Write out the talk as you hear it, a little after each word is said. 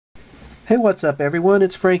Hey, what's up everyone?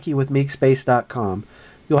 It's Frankie with MeekSpace.com.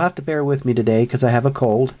 You'll have to bear with me today because I have a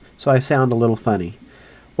cold, so I sound a little funny.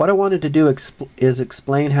 What I wanted to do is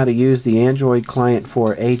explain how to use the Android client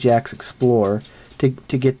for AjaXplorer to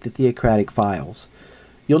get the Theocratic files.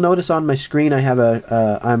 You'll notice on my screen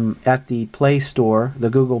I'm at the Play Store,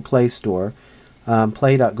 the Google Play Store,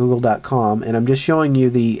 play.google.com, and I'm just showing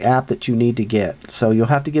you the app that you need to get. So you'll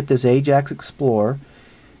have to get this AjaXplorer,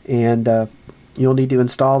 and you'll need to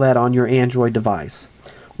install that on your Android device.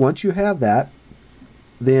 Once you have that,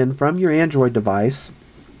 then from your Android device,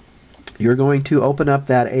 you're going to open up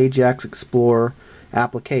that AjaXplorer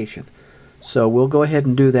application. So we'll go ahead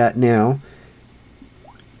and do that now.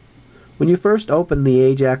 When you first open the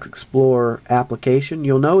AjaXplorer application,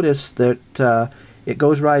 you'll notice that it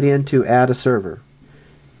goes right into add a server.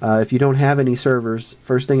 If you don't have any servers,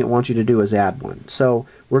 first thing it wants you to do is add one. So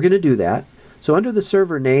we're going to do that. So under the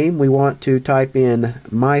server name, we want to type in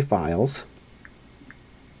My Files.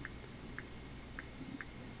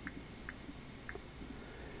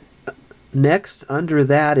 Next, under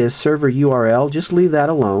that is server URL. Just leave that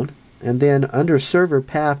alone. And then under server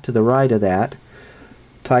path to the right of that,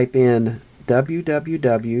 type in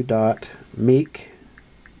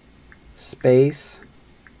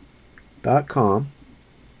www.meekspace.com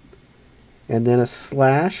and then a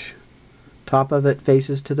slash. Top of it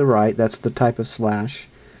faces to the right, that's the type of slash,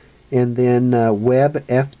 and then web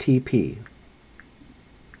FTP.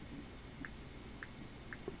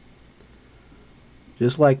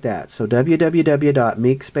 Just like that. So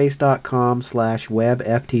www.meekspace.com/web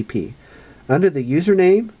FTP. Under the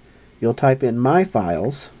username, you'll type in My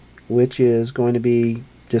Files, which is going to be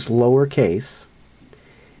just lowercase,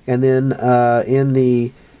 and then in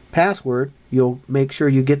the password, you'll make sure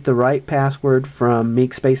you get the right password from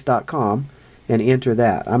meekspace.com and enter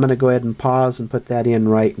that. I'm going to go ahead and pause and put that in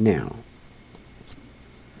right now.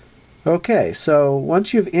 Okay, so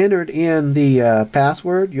once you've entered in the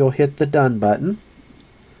password, you'll hit the Done button,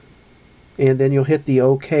 and then you'll hit the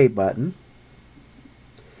OK button.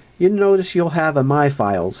 You'll notice you'll have a My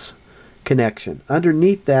Files connection.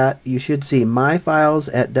 Underneath that, you should see My Files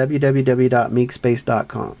at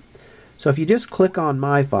www.meekspace.com. So if you just click on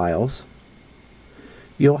My Files,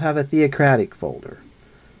 you'll have a Theocratic folder.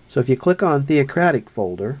 So if you click on Theocratic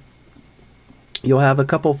folder, you'll have a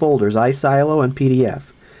couple folders, iSilo and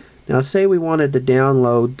PDF. Now say we wanted to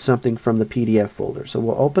download something from the PDF folder. So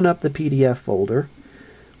we'll open up the PDF folder.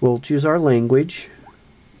 We'll choose our language.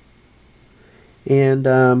 And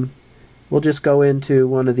we'll just go into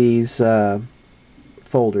one of these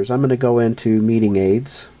folders. I'm going to go into Meeting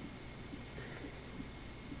Aids.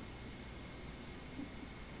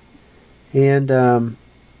 And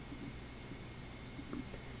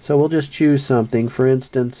so we'll just choose something. For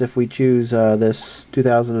instance, if we choose this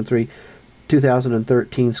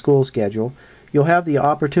 2013 school schedule, you'll have the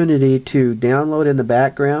opportunity to download in the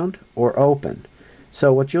background or open.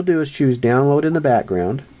 So what you'll do is choose download in the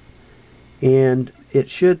background, and it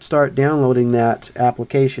should start downloading that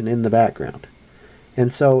application in the background.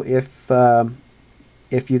 And so if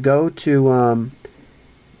you go to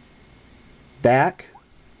back,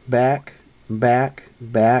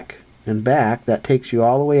 and back, that takes you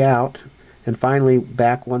all the way out, and finally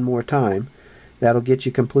back one more time. That'll get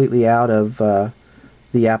you completely out of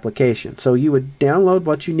the application. So you would download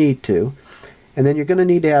what you need to, and then you're going to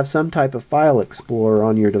need to have some type of file explorer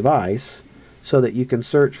on your device so that you can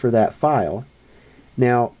search for that file.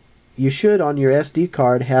 Now you should on your SD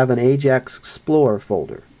card have an AjaXplorer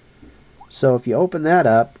folder. So if you open that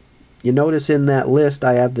up, you notice in that list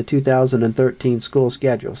I have the 2013 school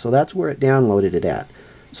schedule. So that's where it downloaded it at.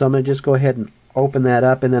 So I'm going to just go ahead and open that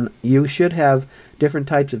up, and then you should have different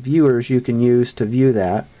types of viewers you can use to view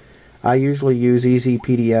that. I usually use Easy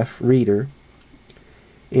PDF Reader.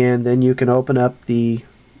 And then you can open up the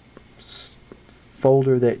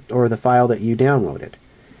folder or the file that you downloaded.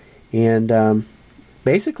 And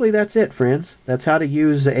basically that's it, friends. That's how to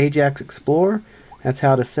use AjaXplorer. That's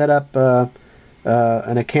how to set up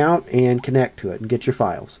an account and connect to it and get your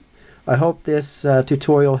files. I hope this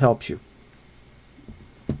tutorial helps you.